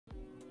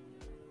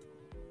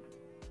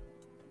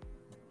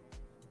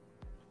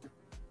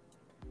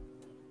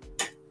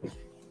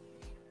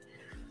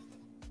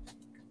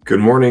Good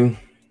morning.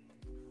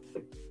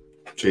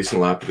 Jason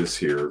Lapidus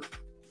here.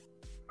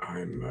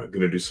 I'm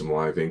going to do some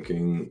live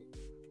inking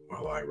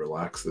while I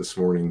relax this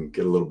morning,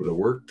 get a little bit of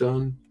work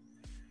done.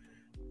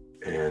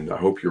 And I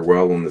hope you're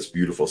well on this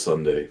beautiful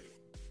Sunday.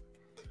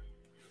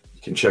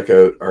 You can check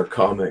out our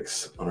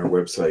comics on our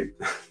website,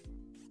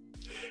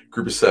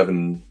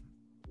 group7.c.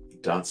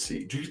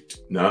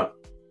 No,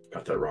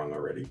 got that wrong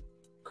already.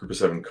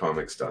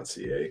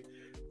 group7comics.ca,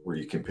 where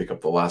you can pick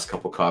up the last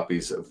couple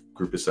copies of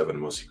Group of 7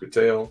 Most Secret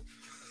Tale,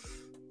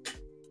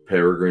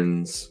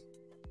 Peregrines,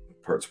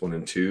 parts 1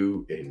 and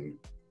 2 in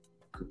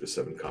Group of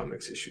 7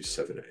 Comics, issues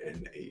 7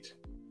 and 8.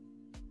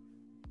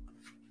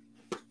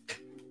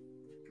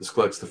 This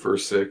collects the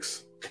first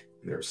 6.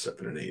 There's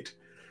 7 and 8.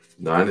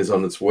 9 is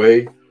on its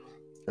way,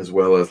 as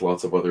well as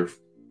lots of other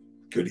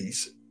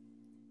goodies.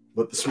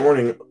 But this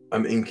morning,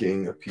 I'm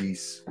inking a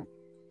piece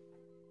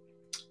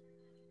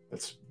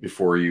that's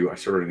before you. I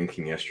started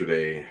inking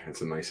yesterday. Had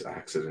some nice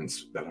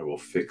accidents that I will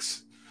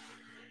fix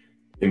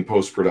in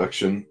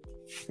post-production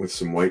with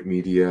some white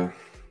media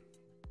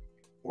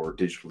or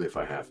digitally if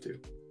I have to.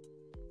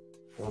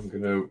 So I'm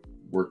going to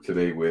work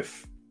today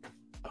with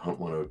Hunt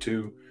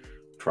 102,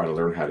 try to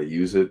learn how to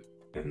use it.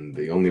 And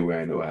the only way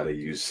I know how to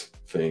use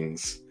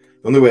things,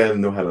 the only way I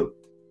know how to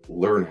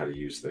learn how to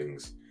use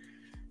things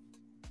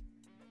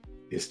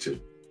is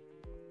to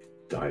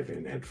dive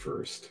in head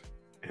first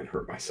and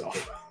hurt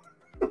myself.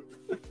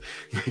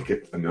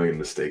 Make a million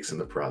mistakes in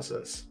the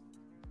process.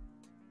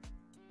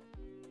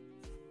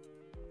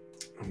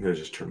 I'm going to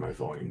just turn my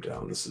volume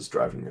down. This is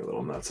driving me a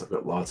little nuts. I've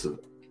got lots of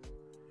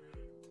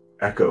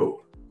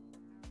echo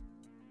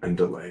and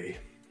delay.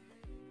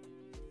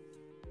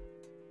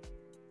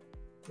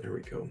 There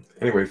we go.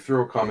 Anyway,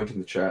 throw a comment in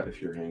the chat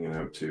if you're hanging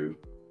out too.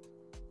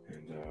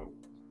 And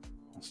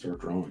I'll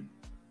start drawing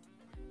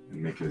and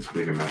making as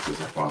big a mess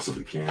as I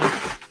possibly can.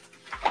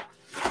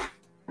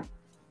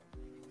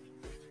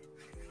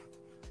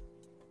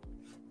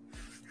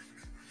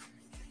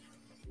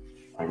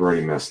 I've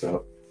already messed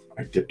up.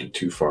 I dipped it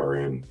too far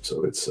in,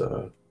 so it's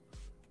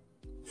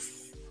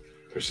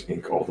there's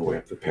ink all the way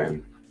up the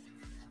pen.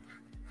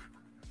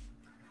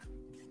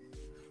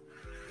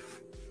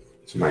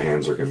 So my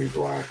hands are going to be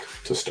black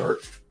to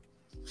start.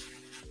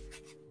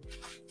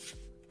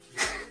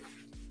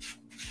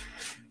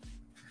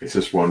 It's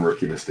just one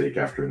rookie mistake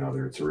after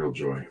another. It's a real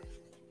joy.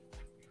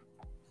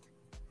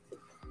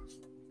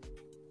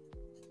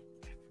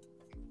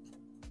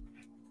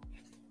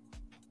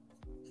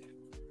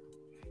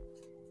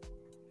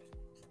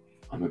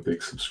 I'm a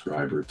big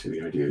subscriber to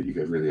the idea that you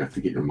really have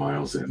to get your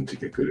miles in to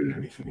get good at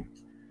anything.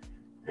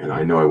 And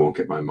I know I won't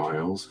get my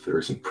miles if there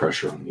isn't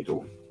pressure on me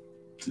to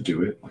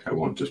do it. Like, I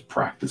won't just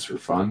practice for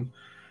fun.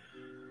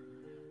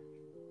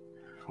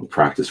 I'll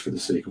practice for the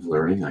sake of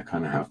learning. I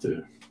kind of have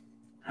to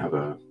have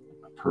a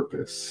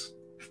purpose,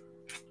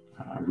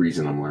 a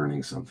reason I'm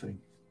learning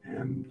something.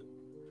 And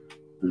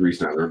the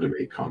reason I learned to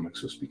make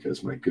comics was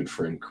because my good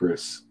friend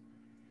Chris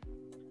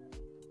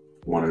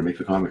wanted to make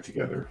a comic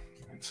together.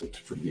 So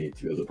for me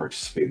to be able to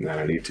participate in that,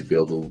 I needed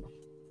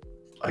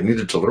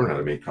to learn how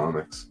to make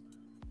comics.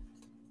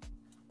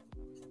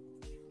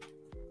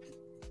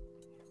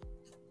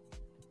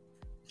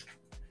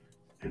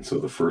 And so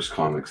the first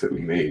comics that we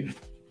made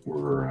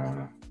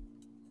were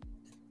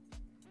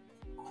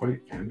quite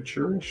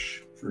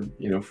amateurish, from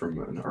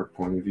an art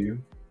point of view.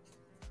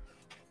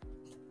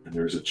 And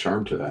there's a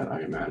charm to that,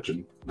 I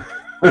imagine,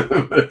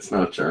 but it's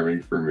not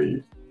charming for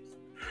me.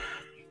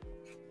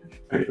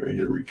 Anyway,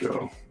 here we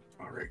go.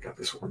 All right, got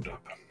this warmed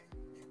up.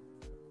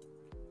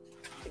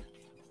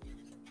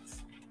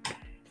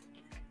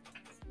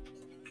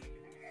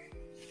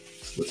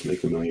 So let's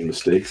make a million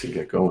mistakes and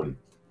get going.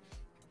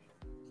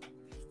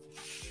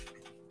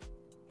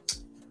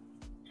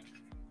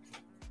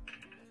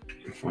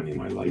 I'm finding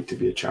my light to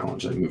be a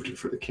challenge. I moved it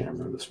for the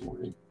camera this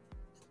morning.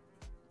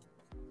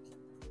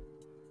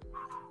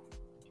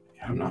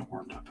 Yeah, I'm not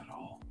warmed up at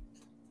all.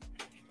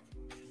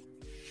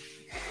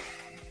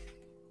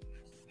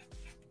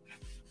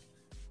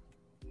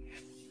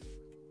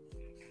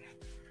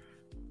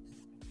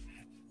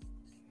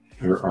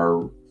 There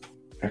are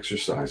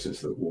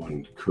exercises that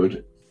one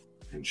could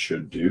and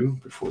should do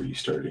before you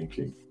start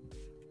inking.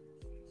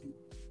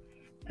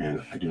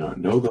 And I do not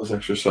know those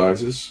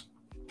exercises.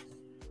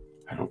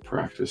 I don't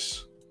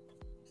practice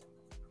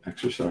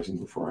exercising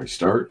before I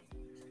start,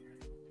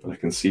 but I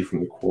can see from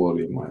the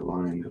quality of my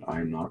line that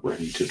I'm not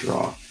ready to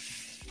draw.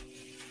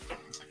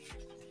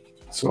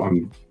 So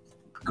I'm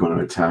going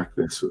to attack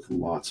this with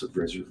lots of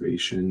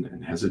reservation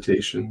and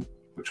hesitation,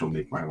 which will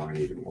make my line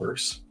even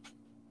worse.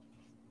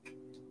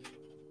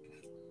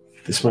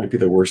 This might be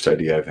the worst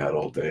idea I've had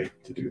all day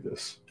to do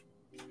this.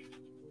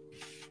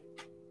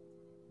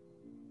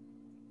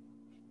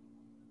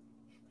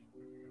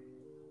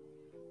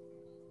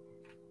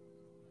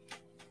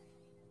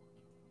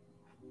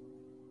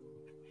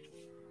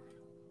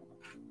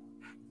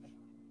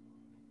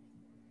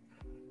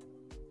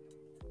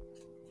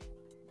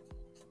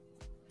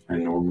 I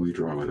normally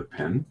draw with a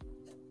pen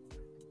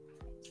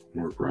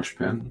or a brush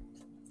pen,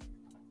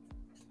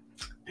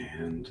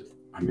 and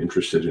I'm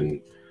interested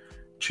in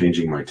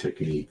changing my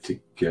technique to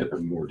get a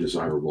more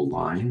desirable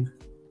line.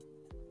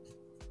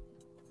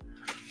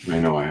 I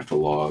know I have to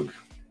log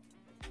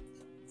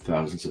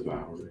thousands of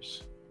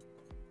hours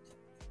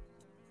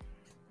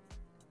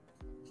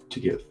to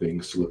get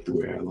things to look the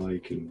way I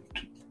like and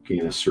to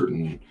gain a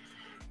certain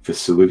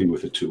facility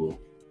with a tool.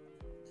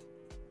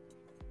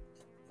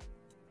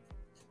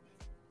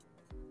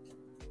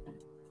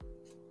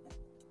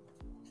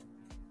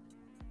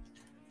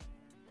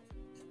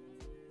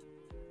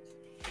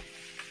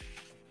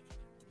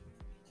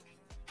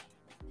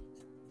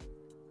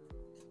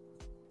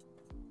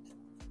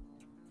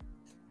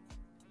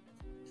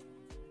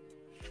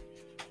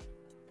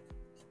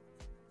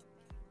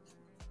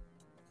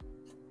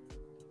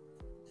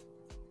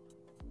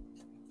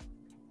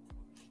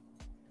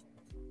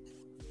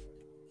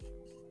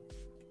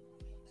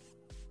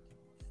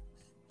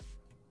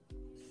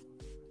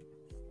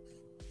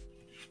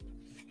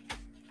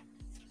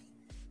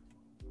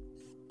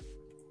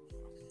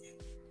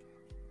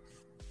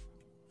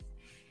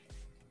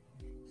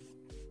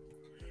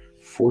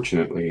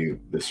 Fortunately,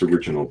 this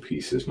original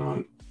piece is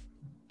not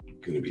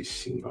going to be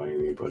seen by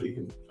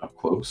anybody up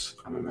close,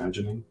 I'm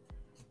imagining.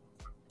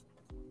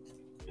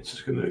 It's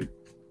just going to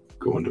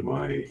go into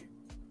my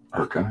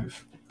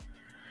archive.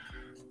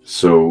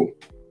 So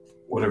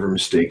whatever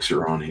mistakes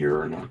are on here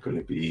are not going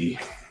to be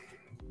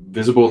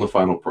visible in the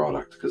final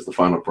product, because the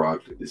final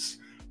product is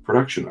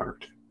production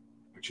art,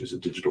 which is a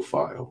digital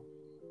file.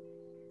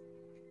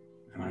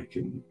 And I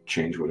can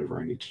change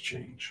whatever I need to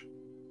change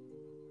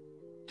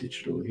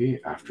digitally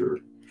after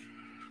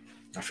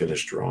I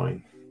finish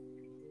drawing,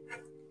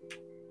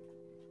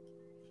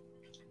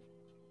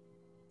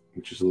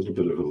 which is a little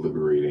bit of a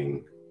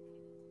liberating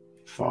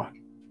thought.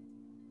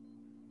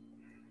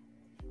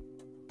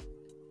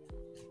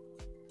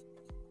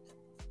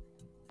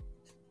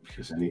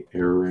 Because any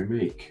error I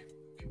make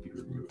can be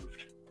removed.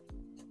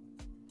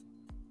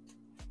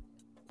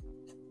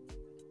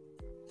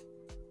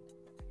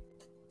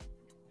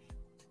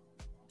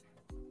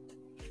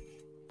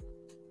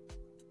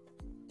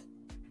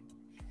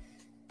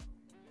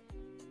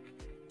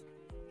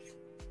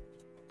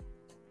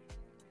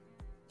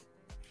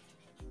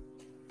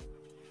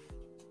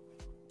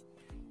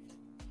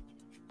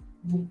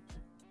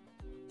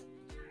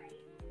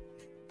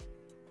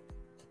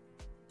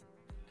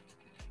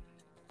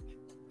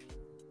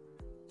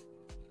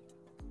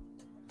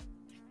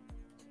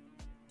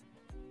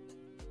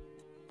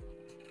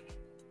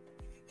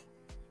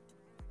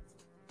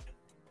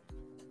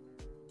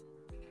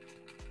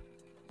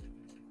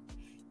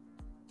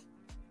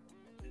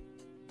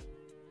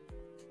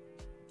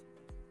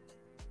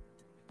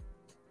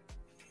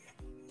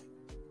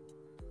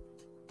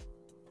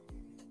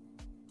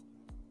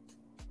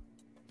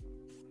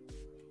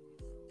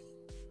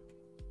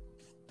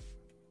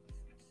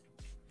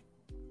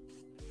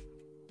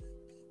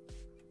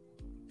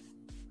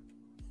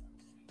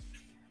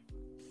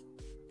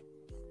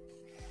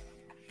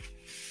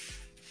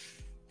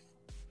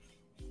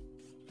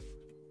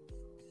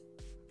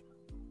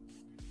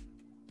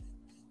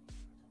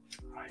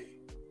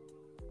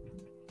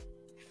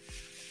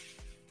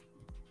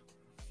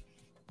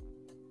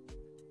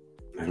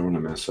 I don't want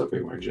to mess up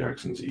A.Y.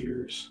 Jackson's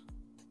ears,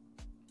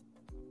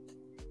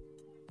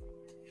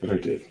 but I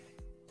did.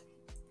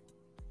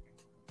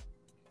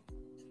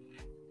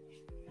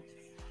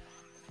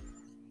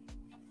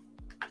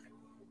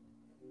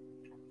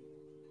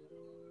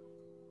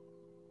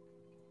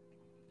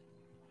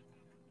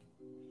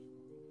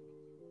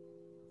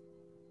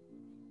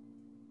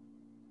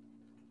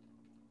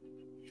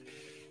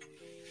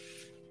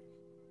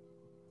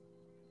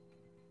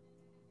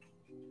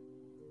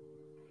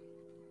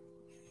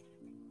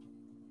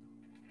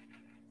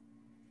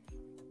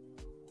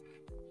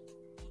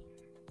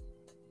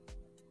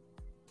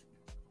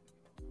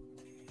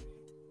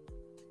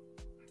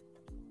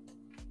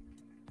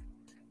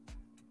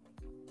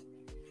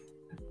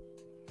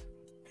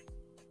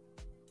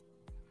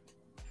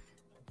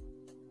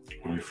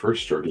 When I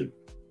first started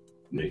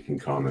making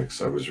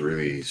comics, I was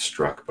really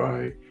struck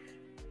by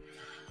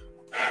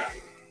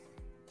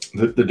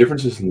the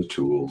differences in the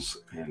tools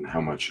and how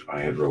much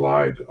I had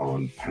relied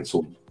on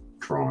pencil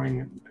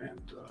drawing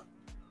and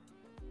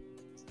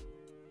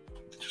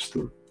just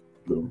the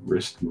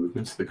wrist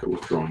movements that go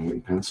with drawing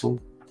in pencil.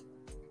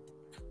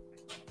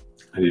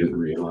 I didn't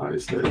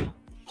realize that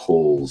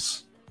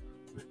pulls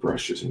with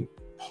brushes and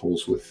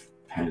pulls with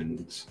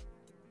pens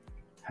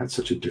had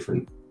such a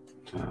different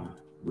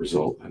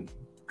result than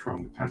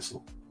drawing with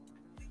pencil,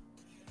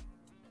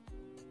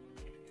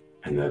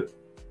 and that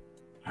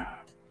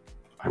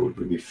I would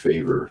really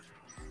favor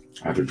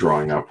either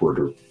drawing upward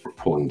or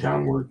pulling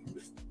downward,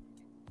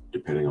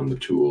 depending on the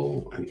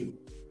tool and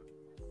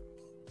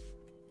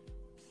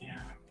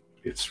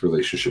its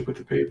relationship with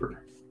the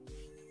paper.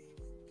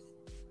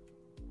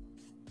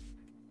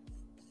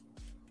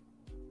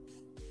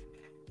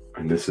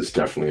 And this is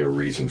definitely a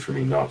reason for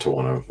me not to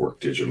want to work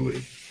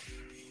digitally.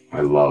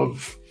 I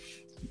love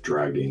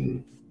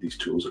dragging these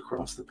tools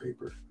across the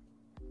paper.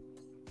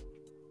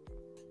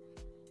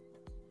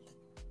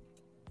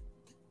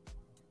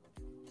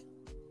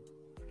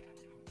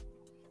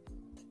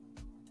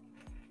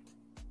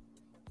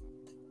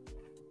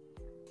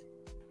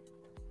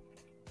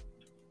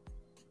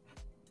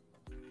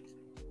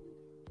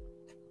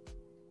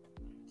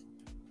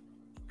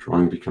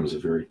 drawing becomes a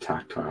very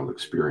tactile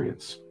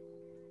experience.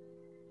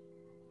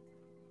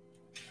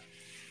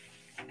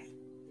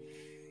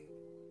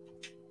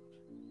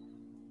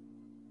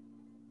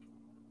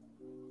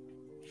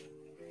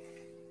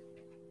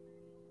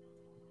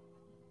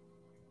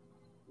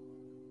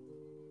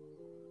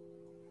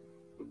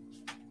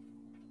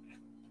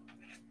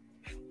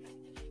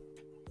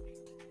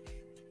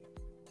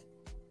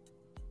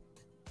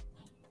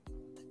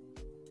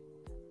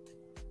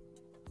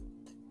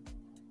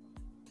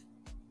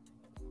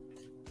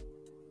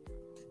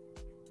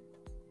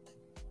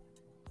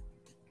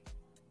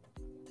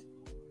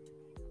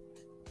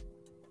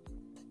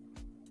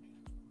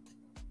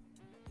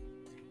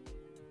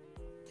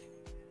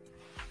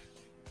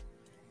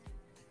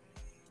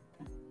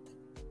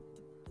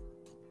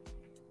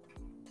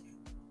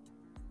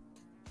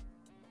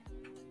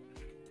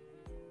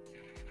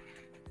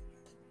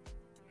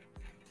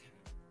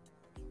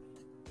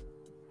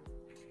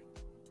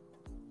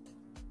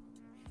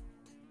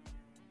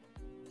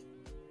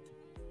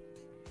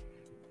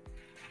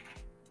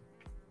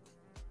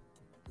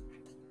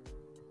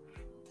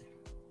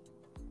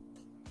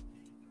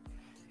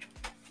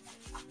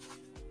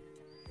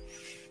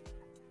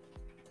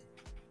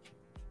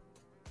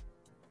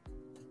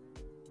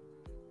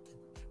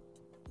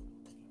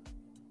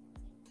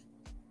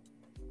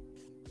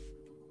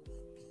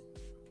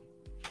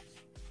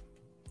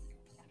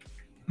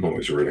 I'm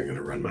always really going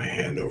to run my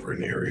hand over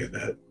an area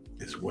that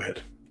is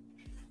wet.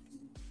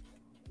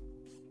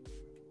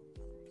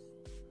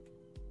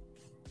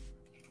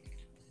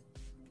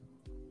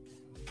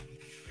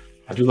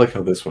 I do like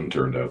how this one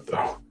turned out,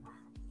 though.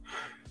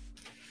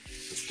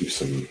 Let's do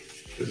some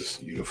this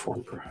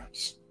uniform,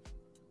 perhaps.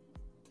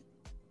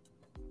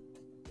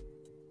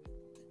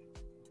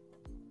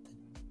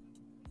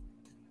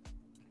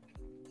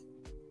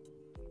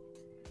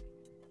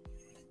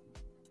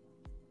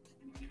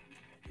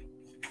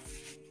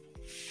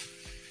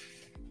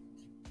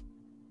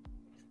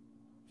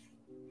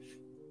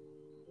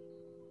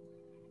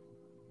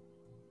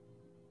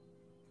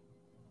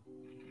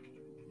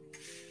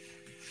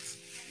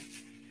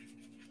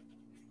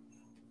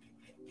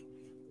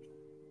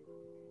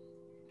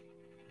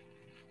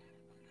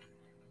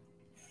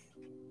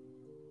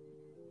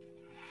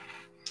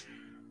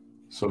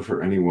 So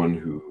for anyone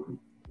who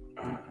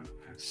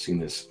has seen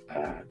this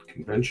at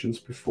conventions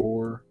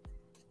before,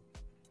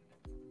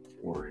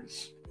 or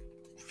is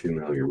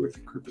familiar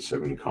with Group of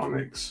Seven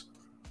comics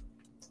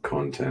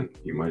content,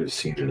 you might have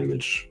seen an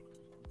image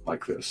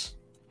like this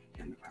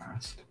in the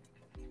past.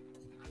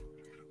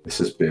 This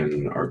has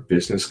been our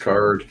business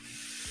card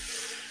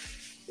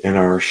and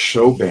our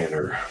show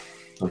banner,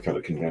 like at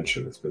a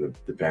convention. It's been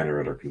the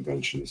banner at our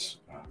conventions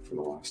for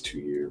the last 2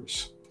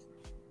 years.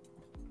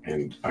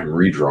 And I'm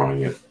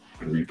redrawing it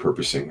and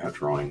repurposing that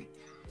drawing.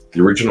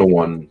 The original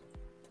one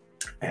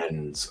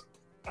ends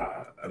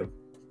at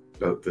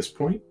about this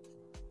point.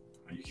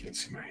 Oh, you can't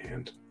see my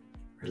hand.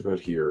 Right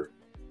about here.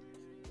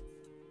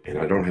 And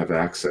I don't have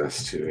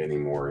access to any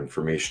more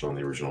information on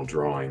the original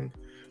drawing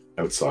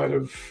outside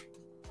of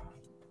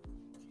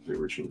the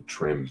original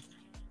trim.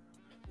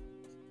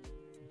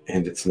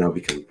 And it's now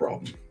become a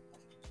problem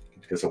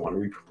because I want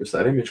to repurpose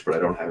that image, but I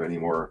don't have any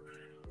more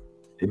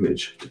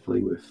image to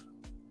play with.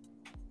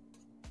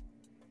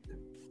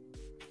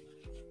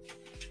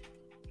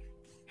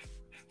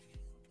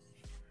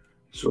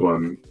 So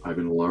I've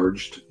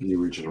enlarged the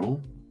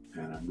original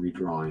and I'm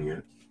redrawing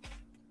it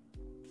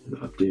and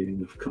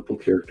updating a couple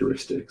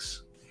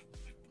characteristics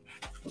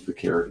of the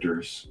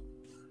characters.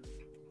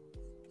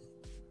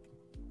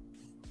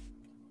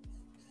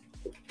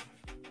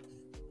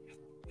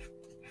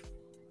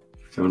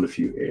 Found a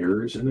few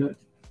errors in it.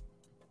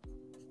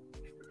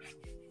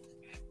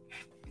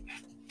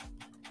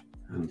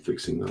 And I'm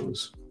fixing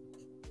those.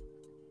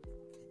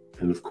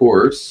 And of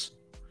course,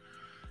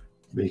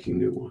 making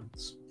new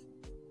ones.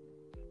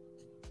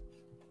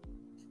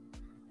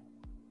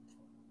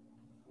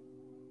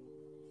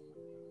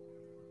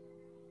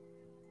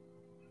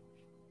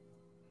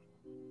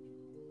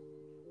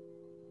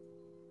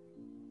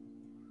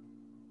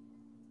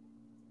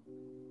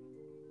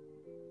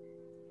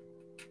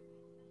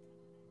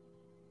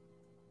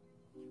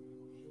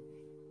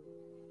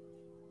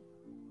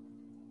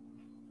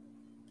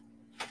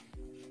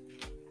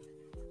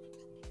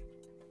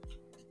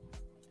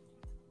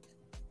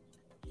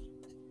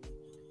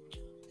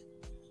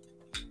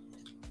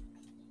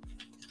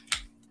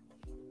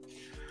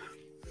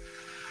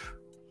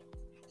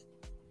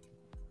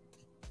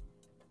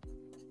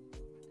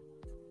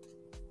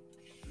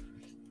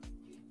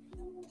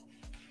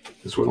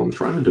 As well, I'm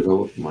trying to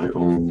develop my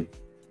own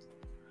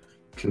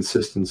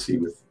consistency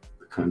with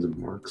the kinds of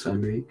marks I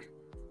make,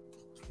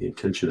 the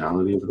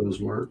intentionality of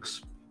those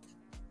marks.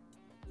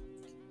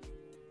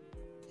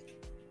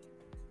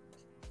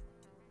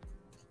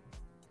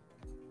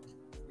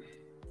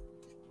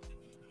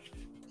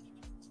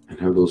 And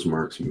have those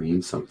marks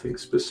mean something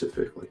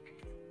specifically.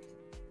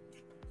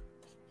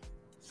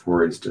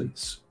 For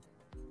instance,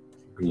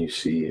 when you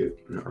see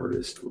an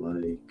artist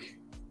like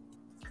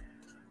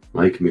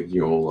Mike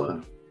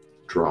Mignola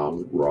draw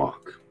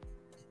rock.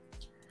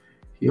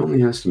 He only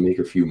has to make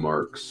a few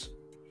marks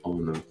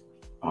on the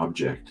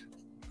object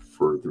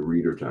for the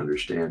reader to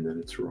understand that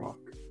it's rock.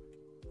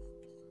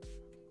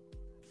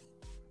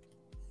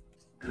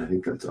 And I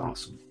think that's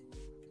awesome.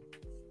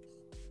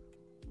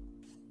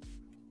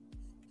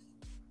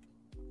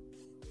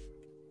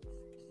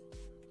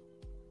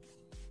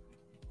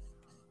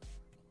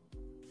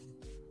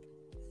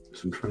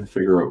 So I'm trying to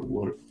figure out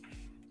what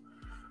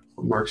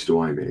marks do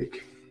I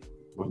make?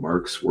 What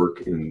marks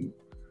work in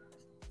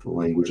the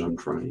language I'm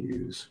trying to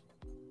use?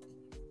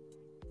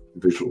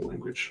 Visual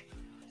language.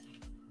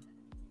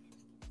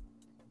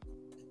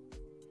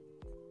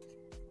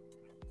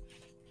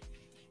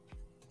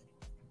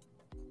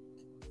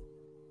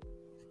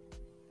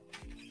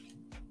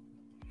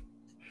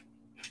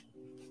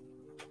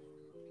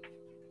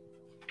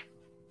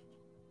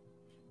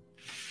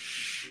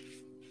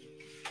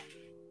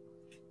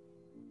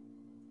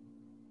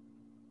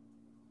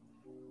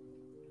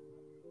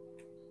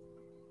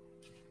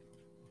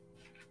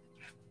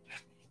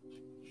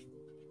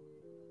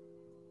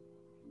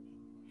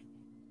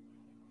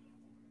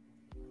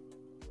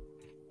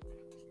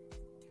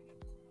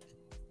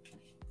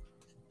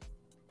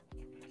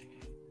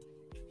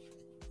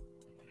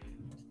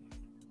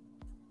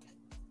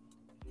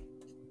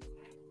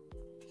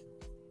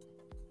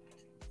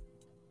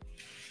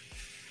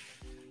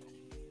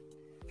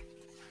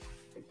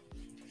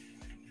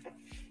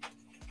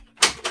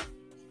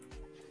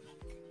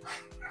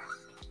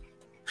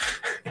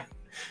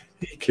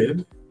 Hey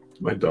kid,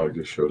 my dog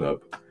just showed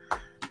up.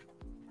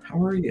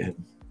 How are you?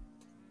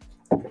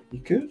 You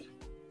good?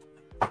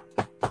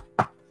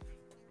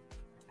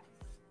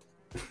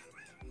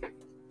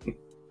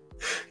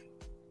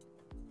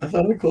 I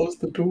thought I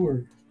closed the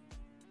door.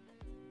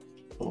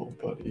 Oh,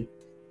 buddy.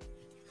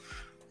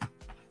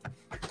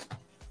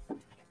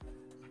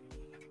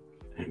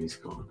 And he's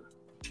gone.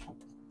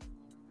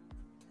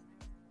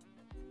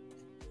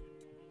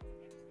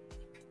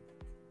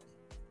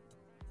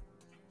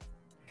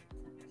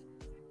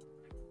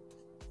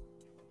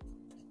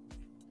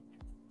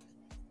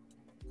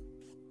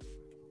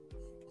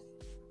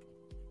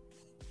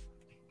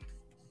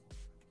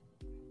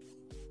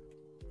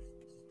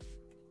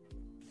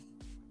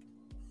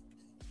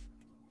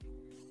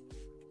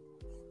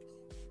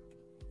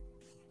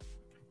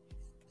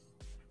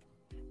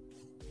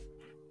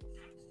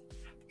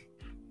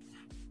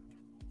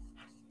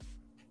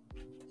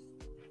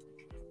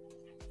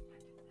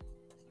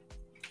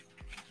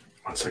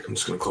 One second, I'm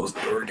just going to close the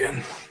door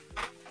again.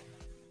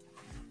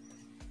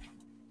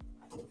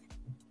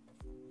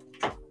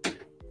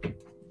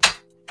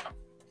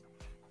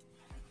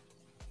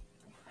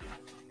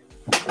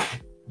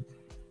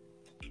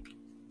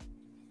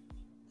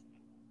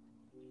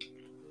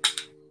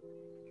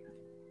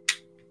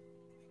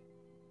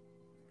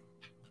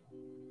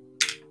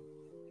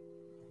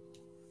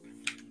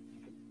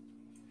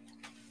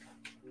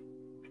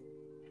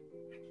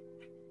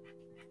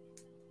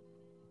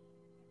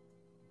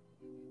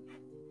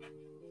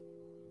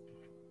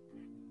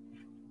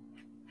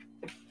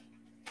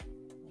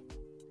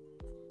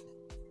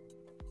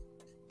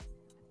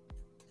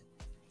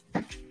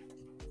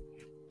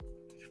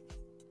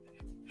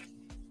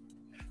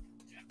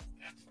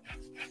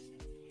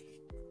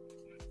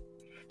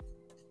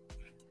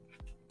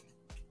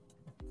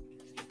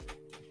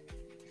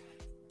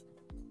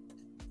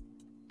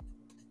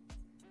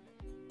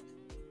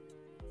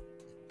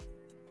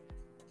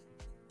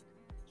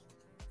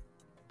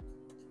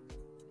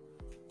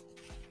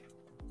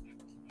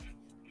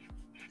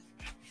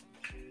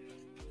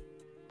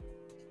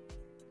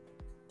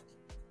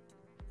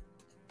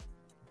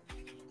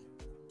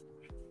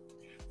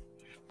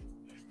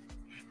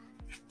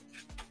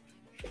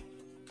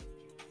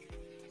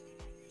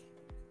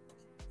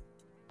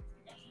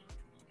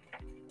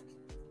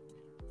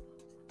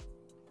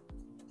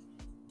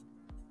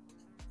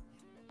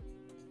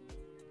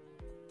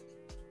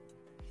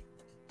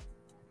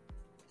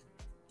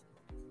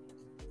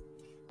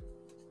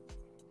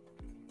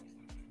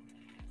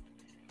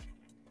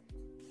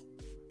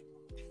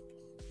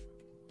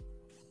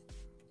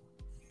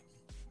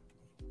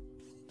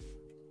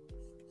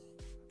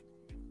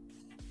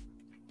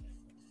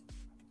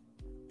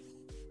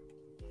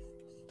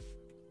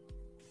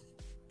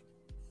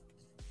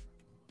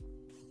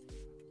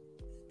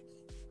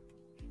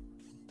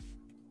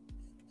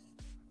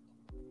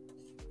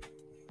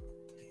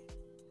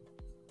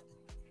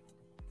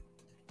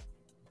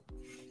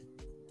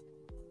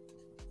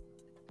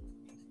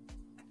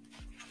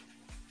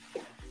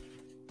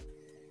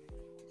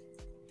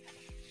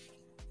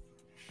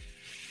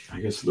 I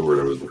guess the word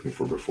I was looking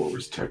for before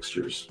was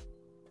textures.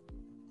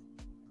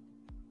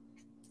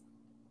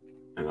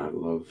 And I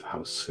love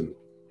how simplistically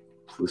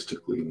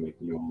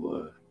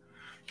Mignola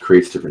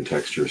creates different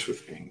textures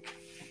with ink.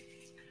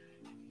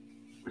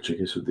 Which I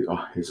guess would be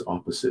his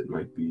opposite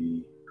might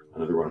be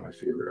another one of my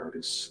favorite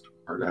artists,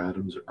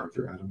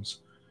 Arthur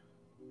Adams,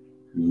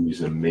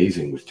 who's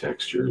amazing with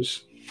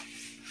textures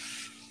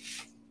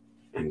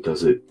and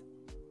does it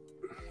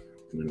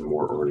in a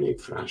more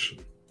ornate fashion.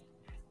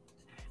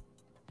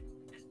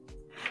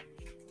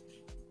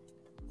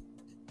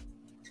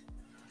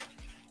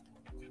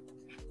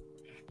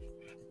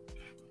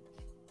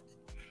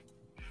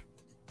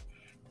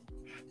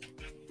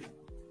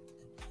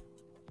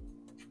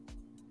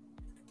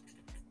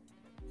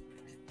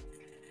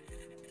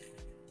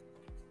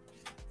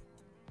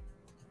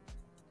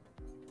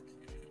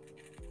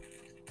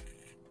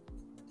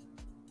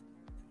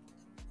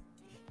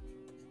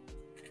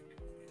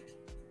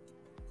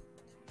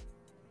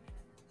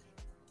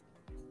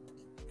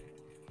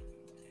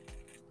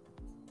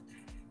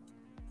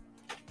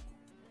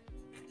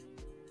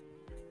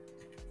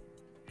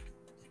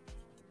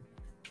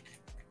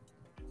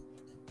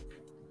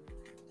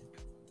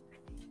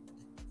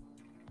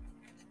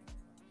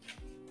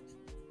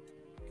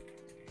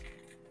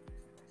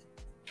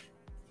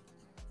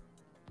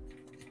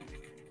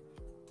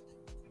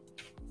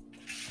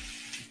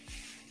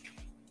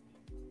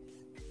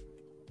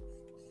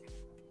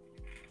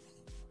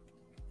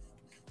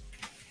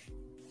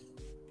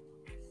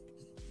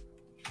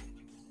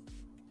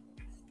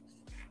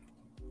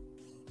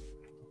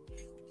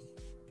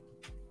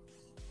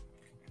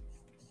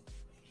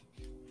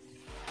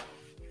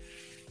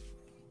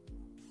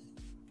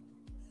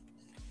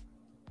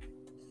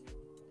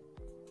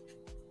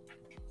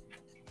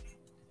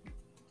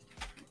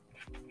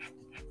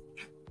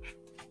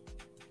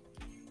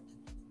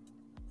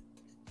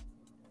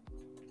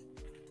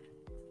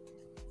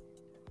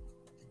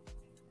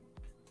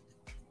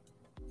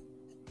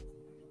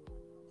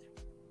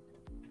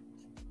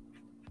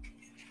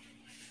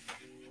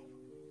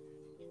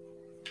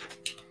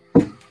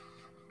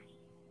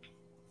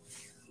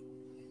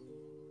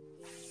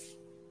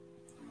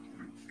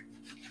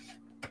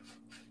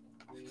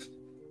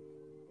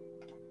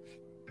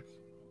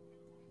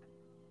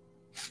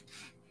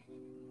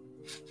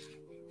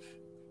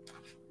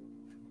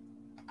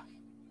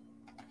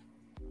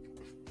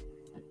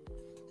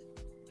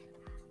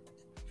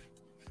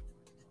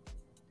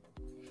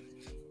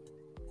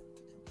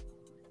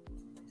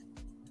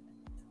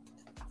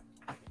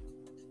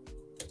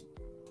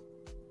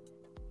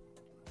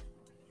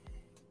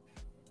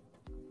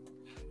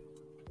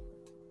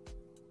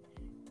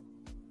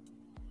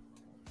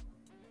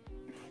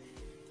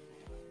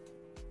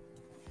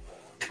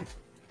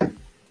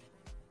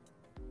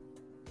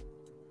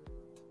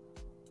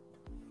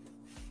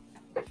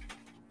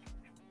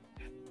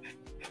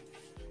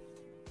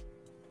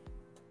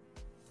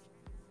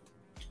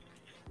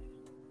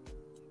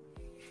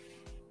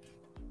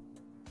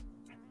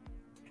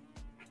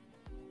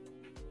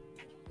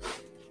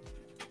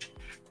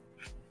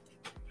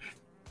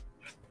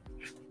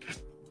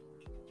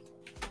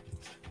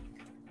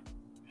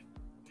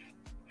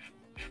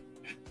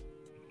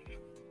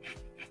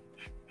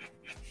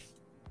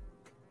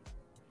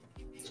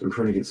 So I'm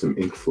trying to get some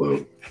ink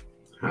flow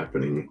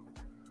happening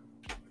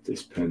with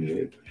this pen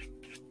nib,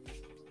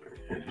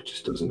 and it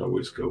just doesn't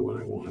always go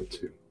when I want it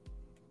to.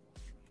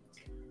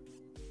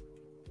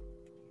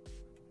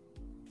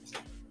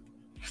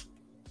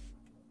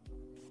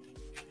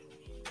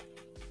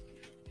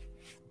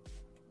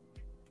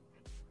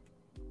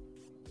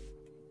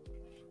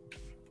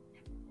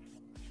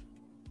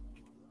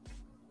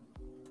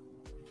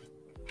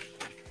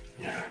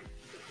 Yeah,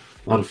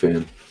 not a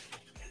fan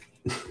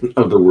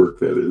of the work,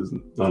 that is,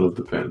 not of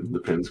the pen. The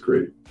pen's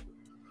great.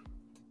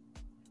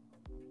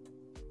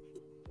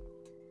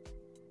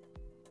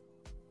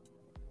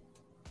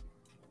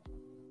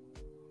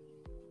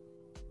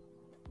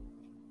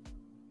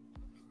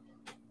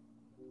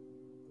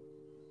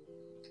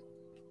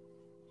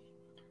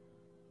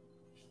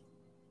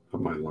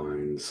 Of my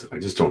lines, I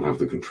just don't have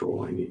the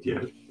control I need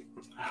yet.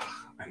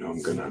 I know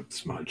I'm gonna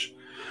smudge.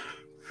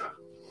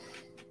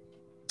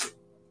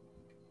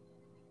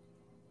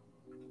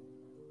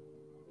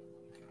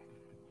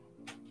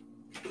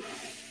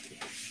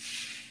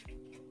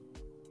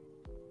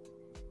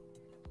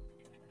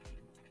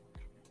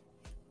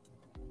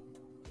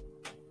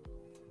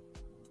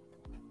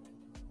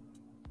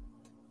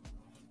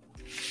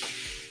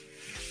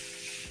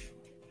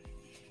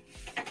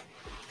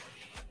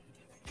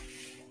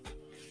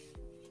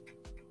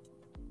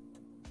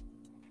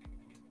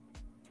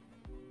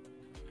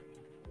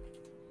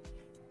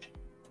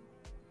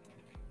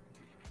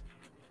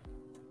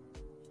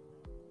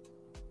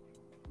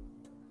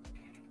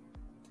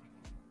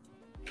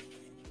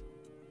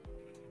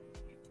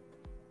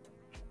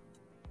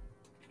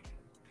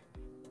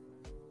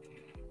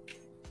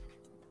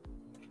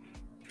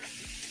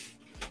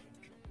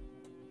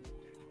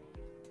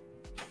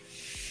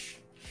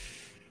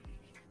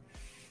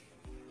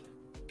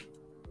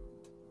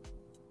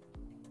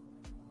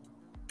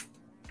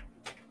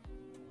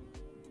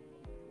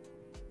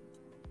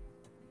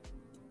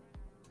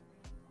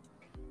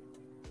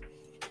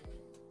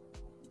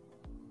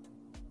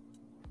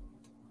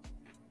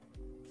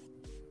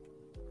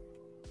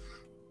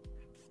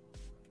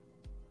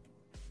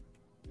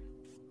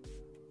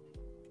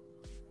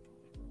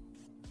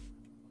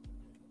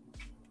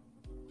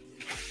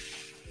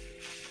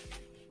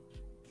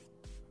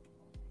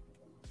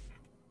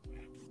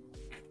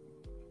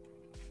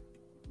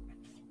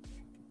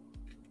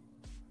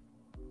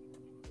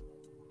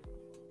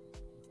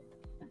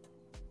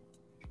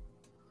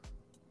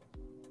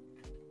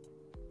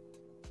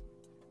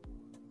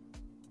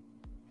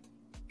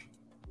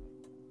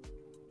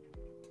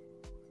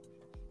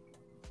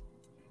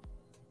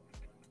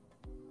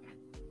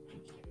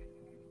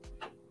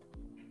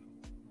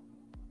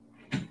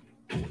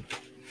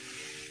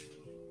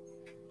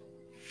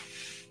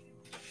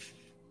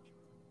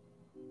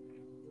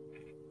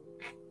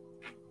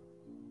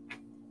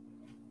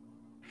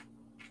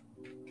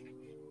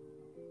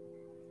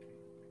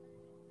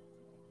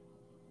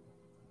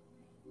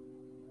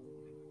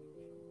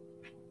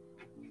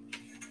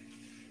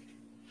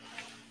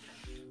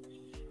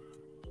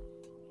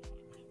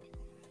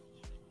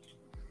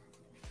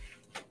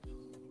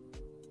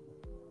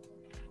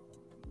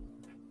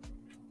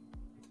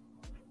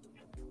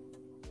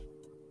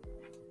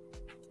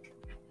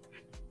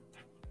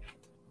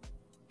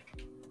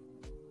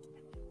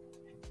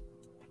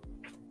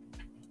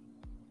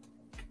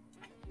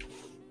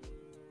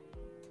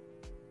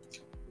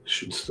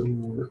 Should still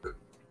work.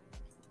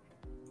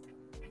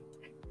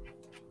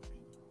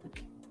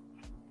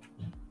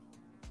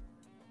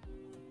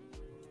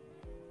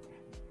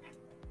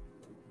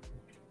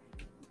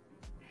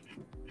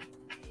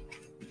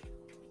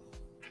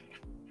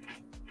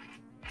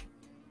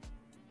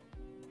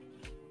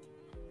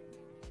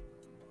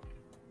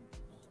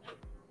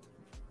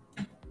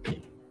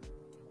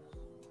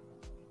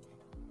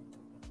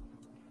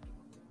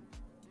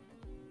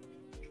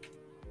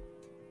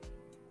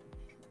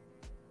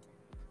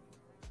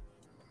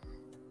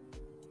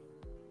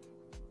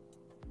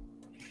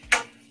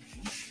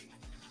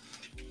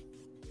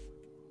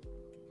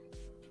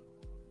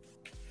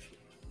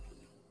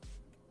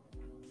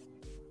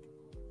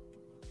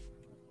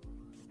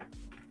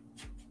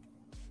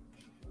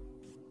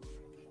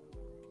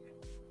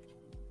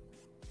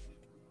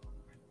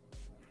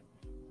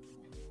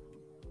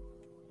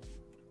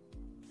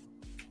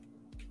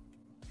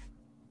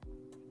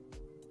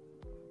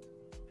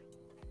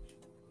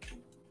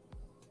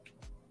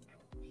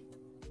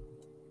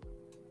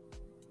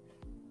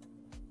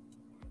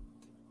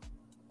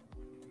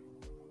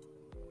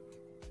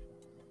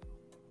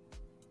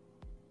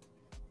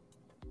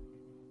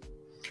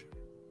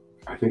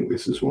 I think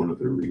this is one of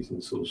the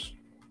reasons those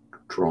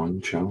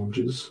drawing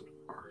challenges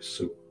are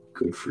so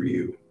good for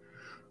you.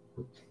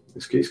 In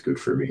this case, good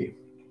for me.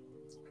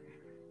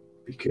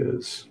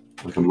 Because,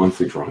 like a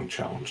monthly drawing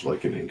challenge,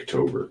 like in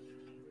Inktober,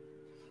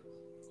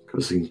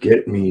 because it can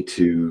get me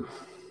to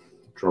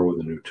draw with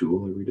a new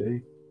tool every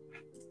day.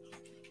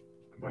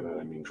 By that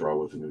I mean draw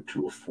with a new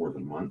tool for the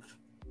month,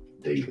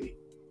 daily.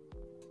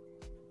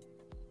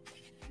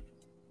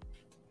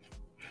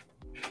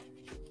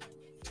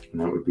 And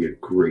that would be a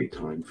great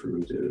time for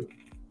me to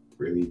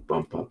really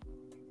bump up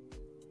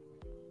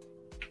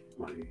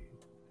my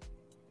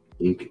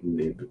ink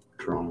nib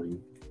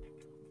drawing,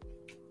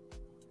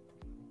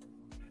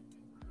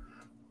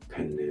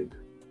 pen nib.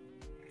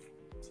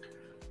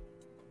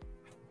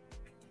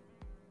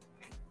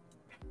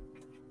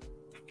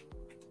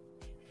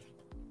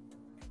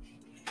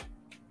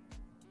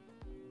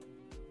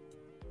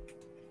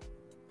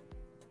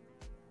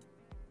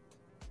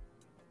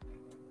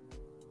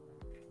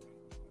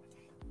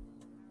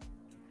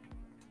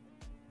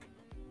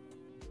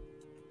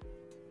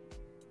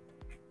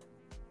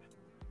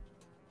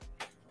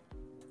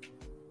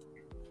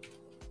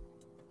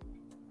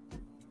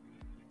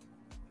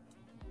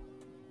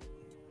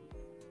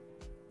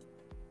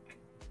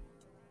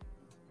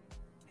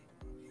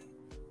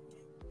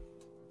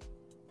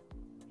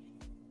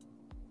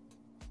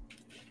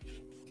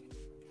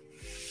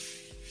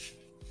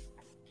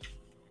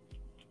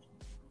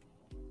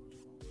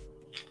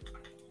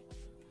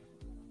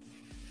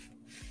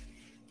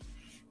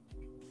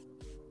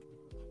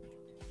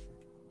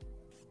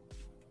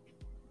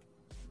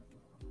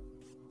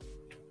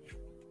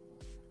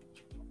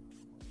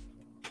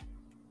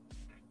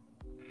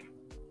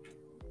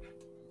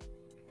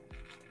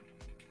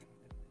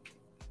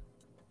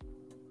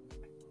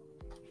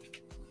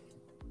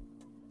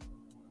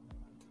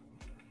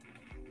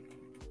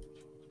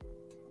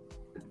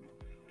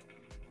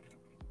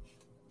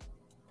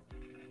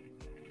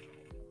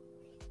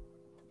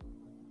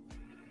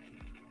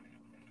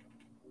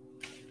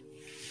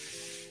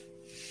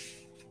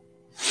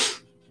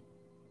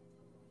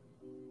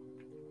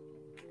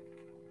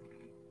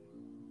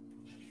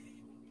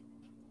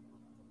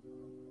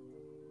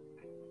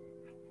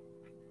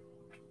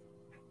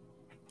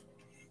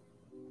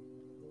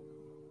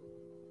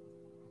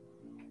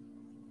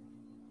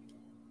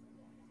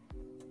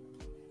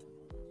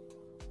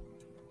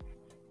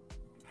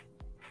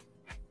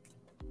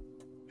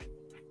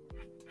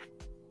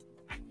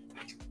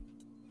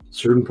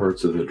 Certain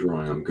parts of the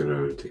drawing, I'm going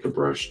to take a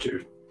brush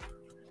to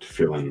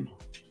fill in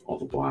all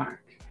the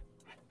black.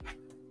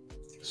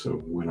 So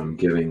when I'm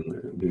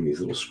doing these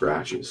little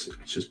scratches,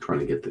 it's just trying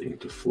to get the ink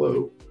to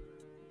flow.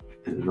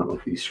 And none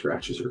of these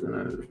scratches are going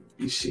to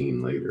be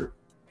seen later.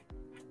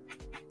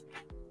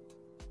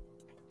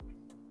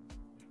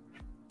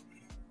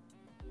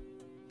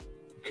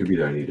 It could be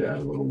that I need to add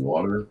a little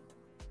water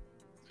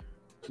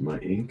to my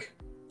ink,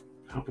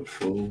 help it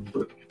flow,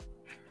 but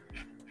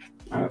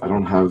I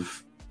don't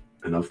have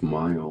enough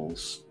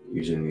miles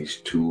using these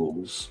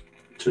tools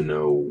to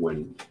know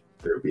when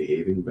they're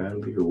behaving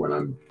badly or when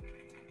I'm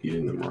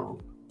using them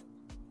wrong.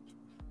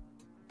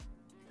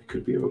 It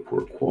could be of a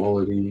poor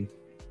quality.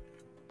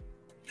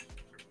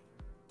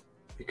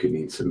 It could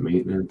need some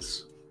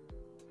maintenance.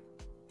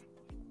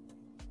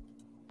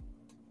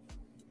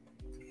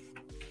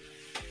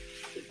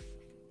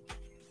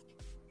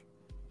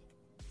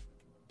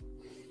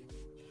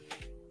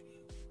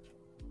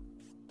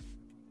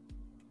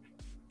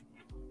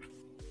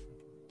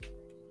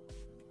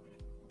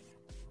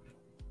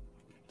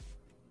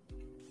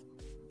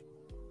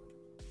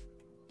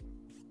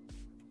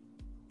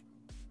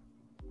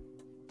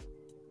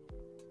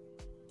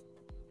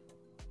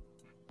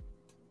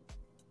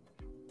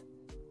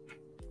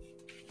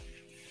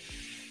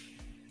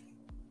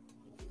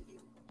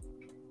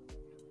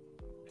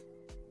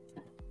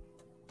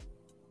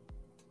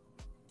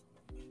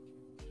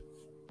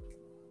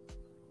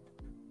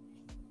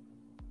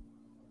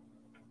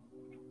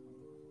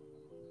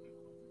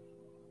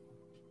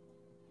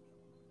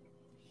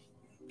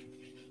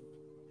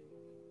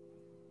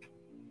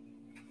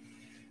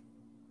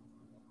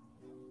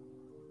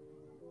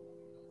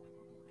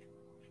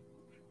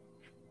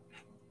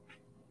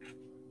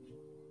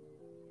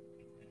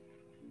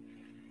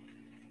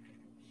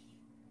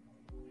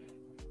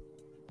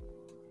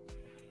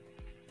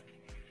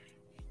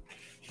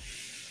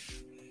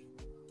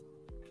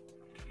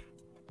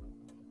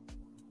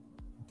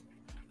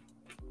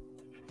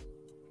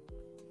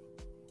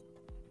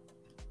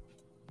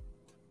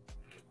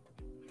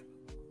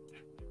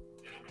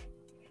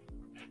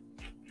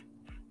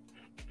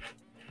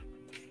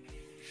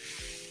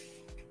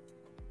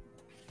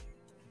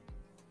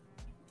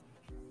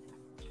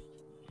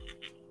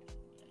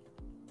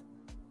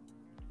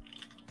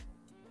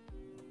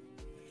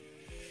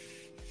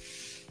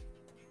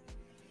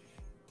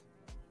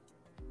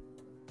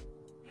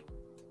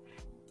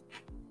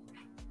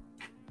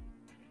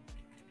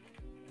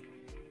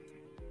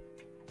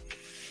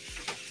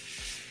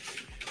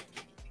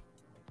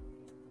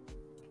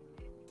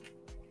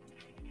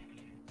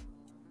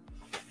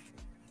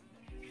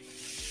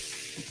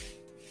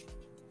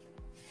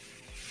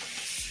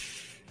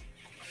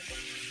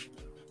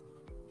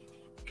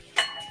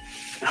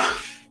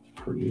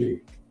 Pardon me.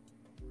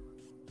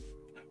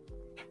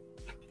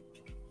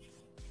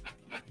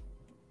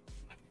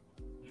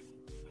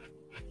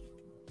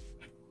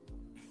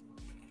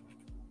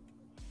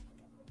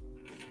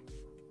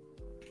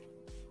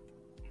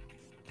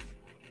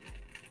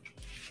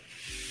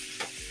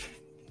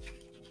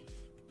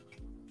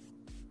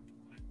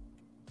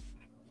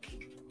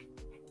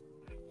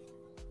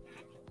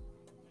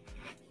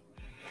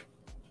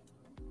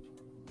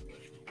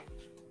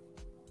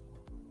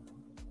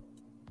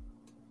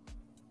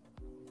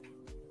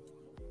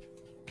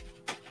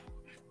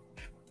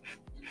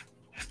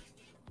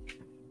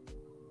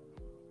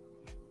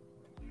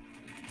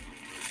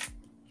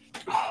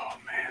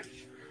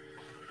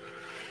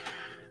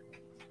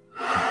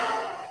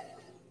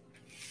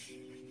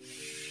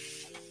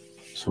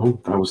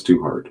 So that was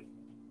too hard.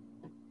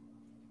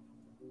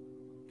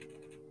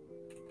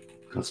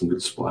 Got some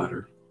good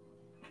splatter.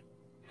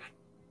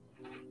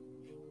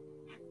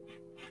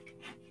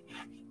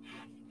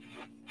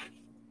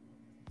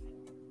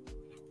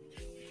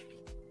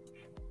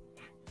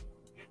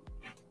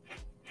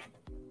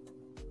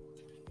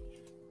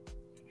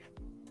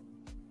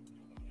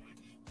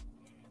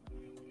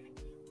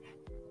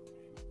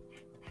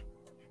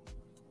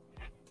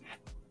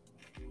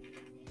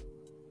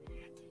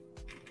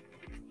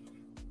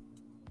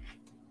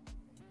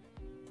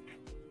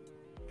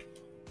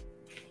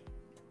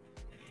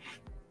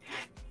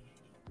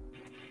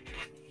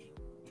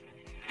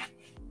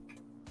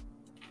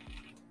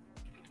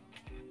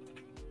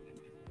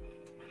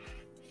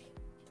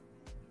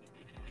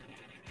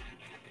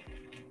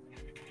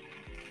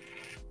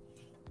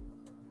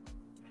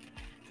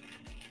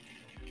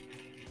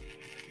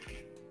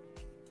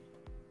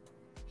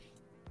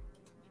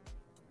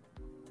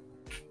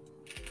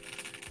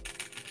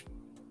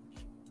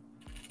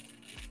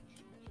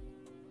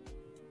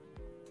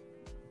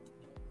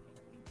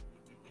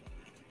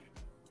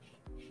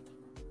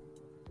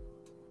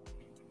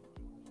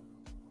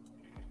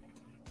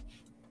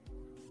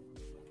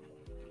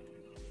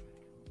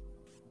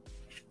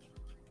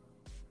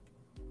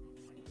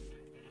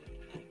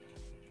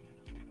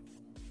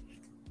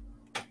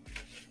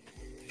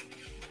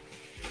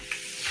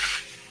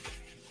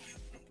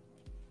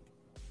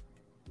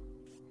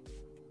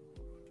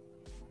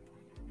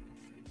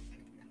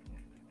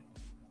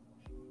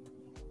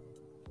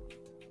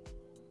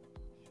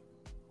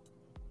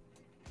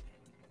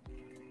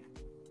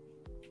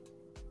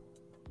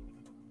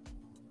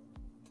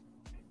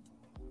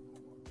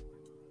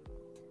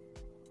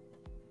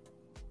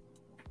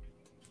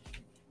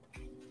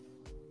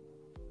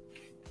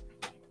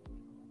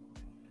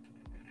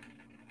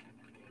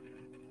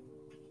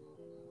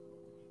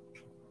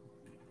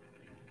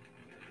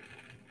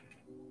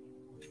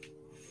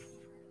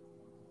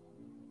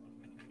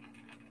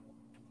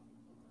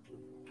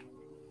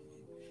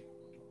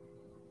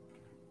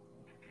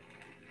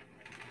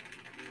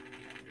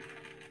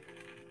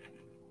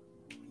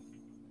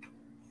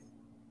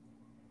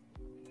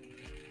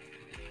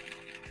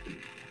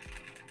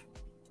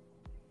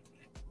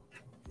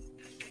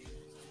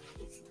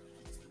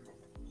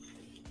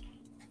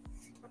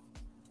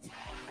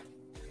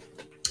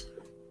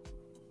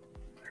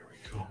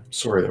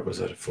 Sorry, that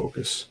was out of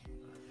focus.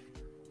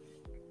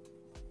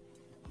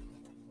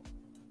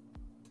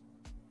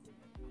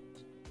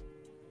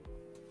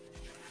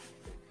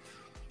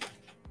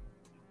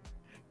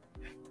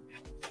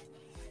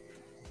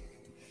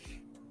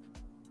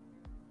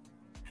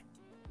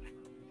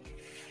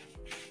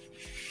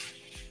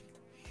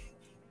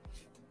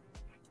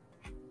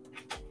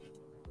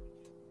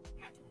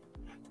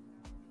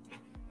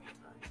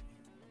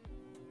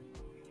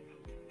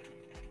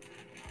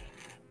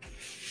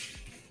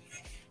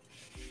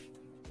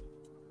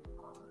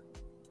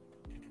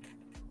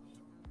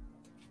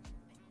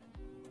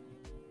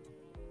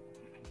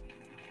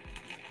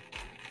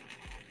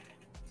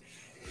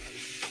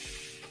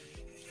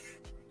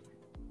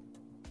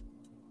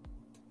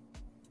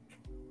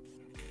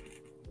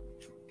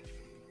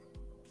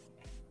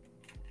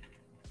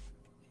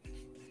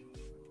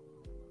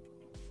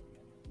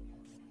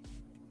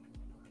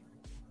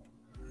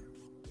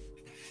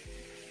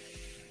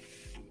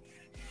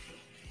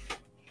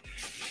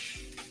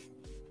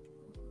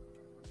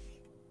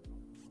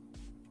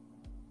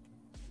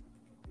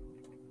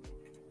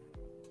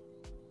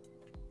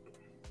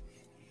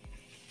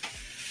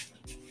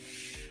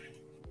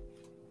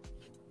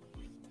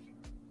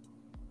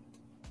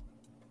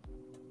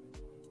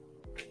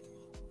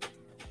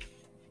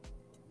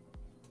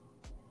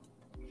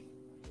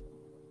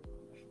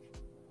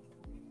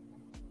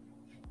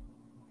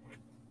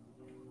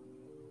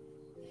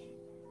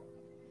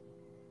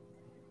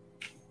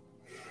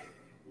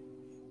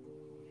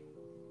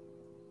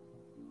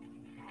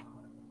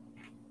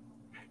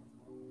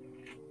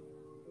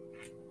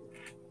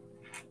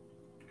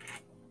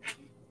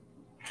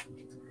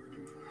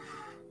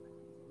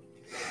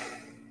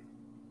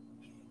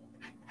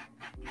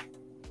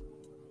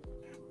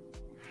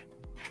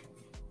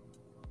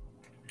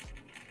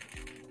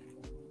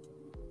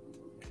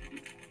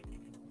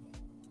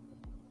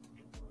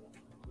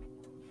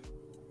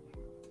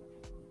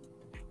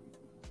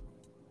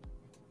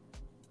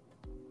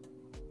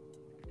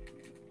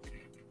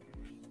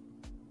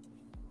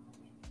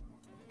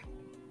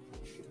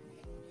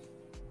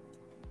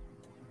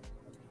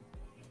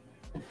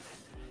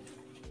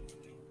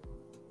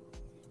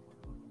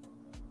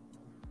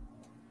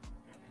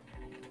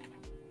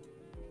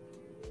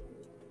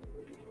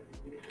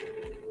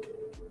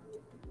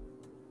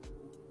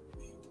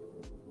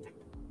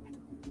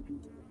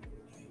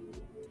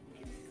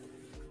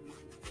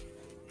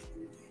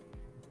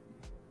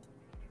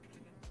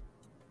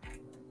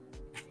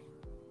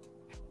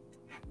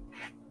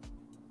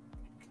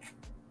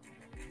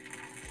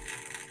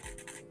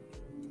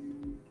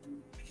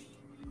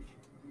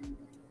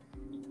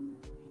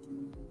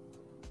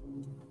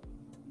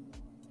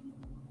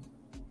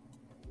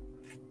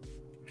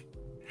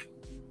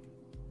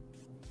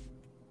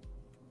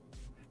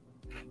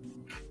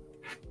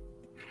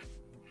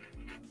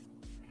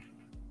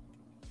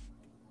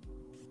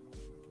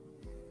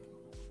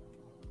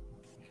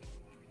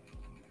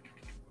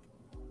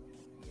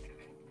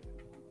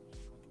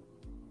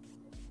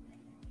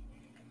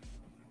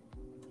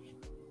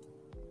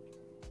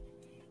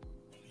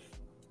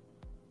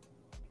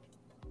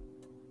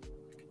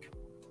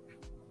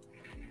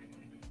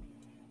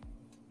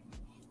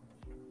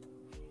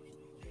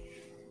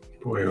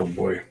 Boy, oh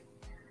boy.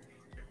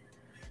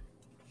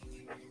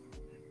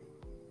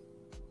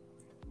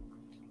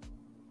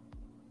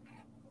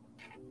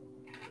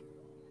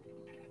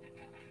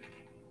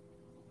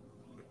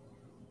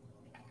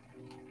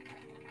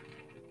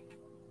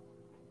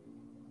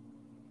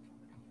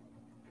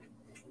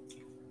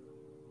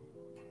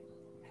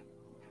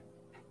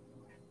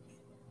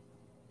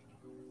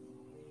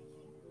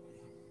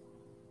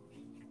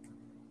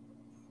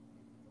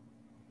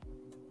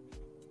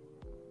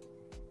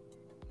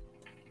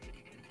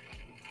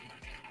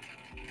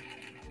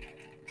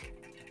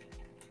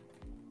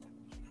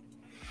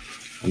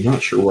 I'm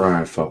not sure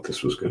why I thought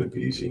this was going to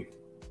be easy.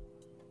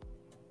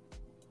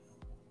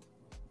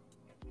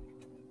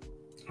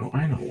 Oh,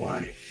 I know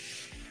why.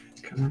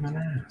 Because I'm an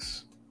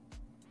ass.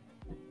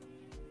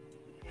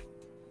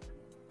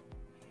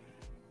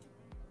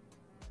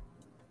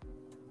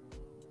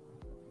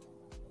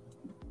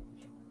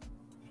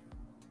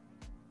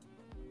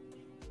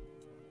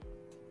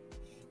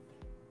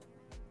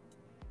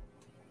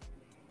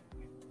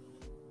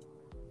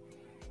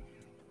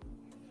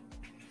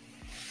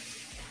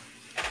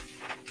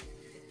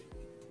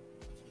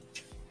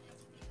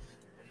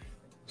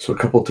 So a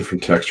couple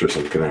different textures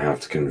I'm going to have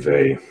to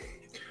convey.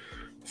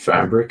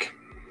 Fabric,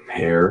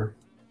 hair.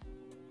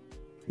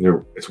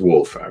 It's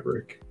wool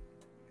fabric.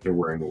 They're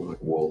wearing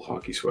like wool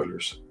hockey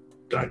sweaters,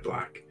 dyed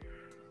black.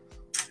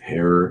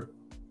 Hair,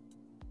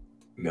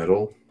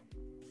 metal,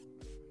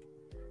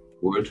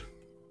 wood,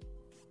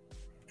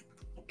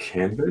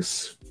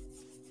 canvas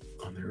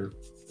on their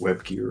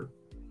web gear,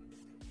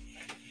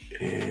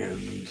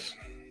 and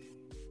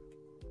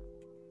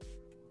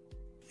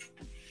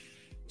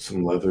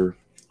some leather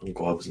on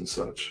gloves and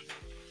such.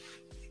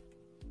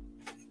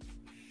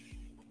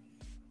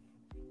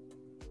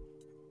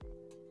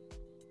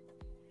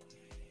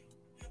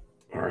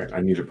 All right,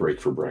 I need a break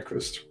for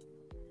breakfast.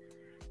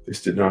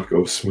 This did not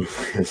go as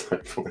smoothly as I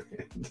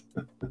planned.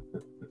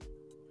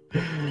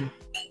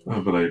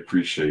 But I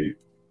appreciate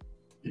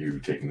you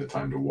taking the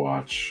time to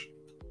watch,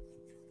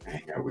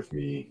 hang out with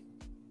me.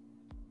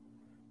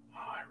 Oh,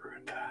 I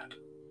ruined that.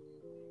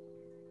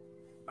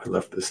 I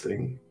left this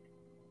thing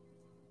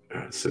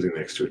sitting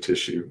next to a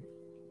tissue.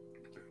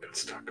 It got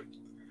stuck.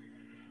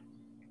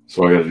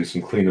 So I got to do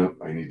some cleanup.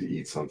 I need to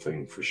eat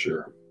something for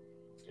sure.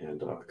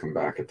 And come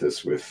back at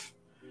this with,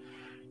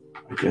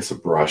 I guess, a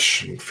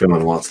brush. I'm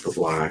filling lots of the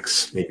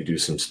blacks. Maybe do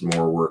some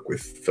more work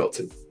with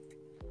felted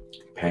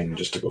pen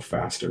just to go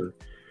faster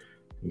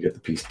and get the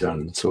piece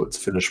done so it's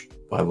finished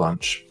by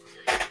lunch.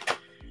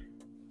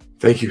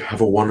 Thank you.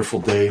 Have a wonderful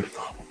day.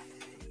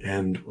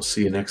 And we'll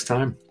see you next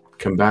time.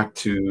 Come back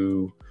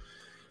to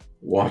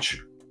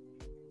watch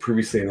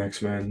Previously an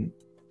X-Men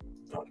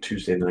on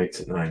Tuesday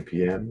nights at 9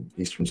 p.m.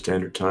 Eastern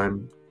Standard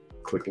Time.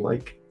 Click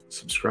like,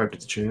 subscribe to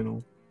the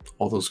channel,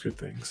 all those good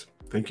things.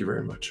 Thank you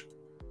very much.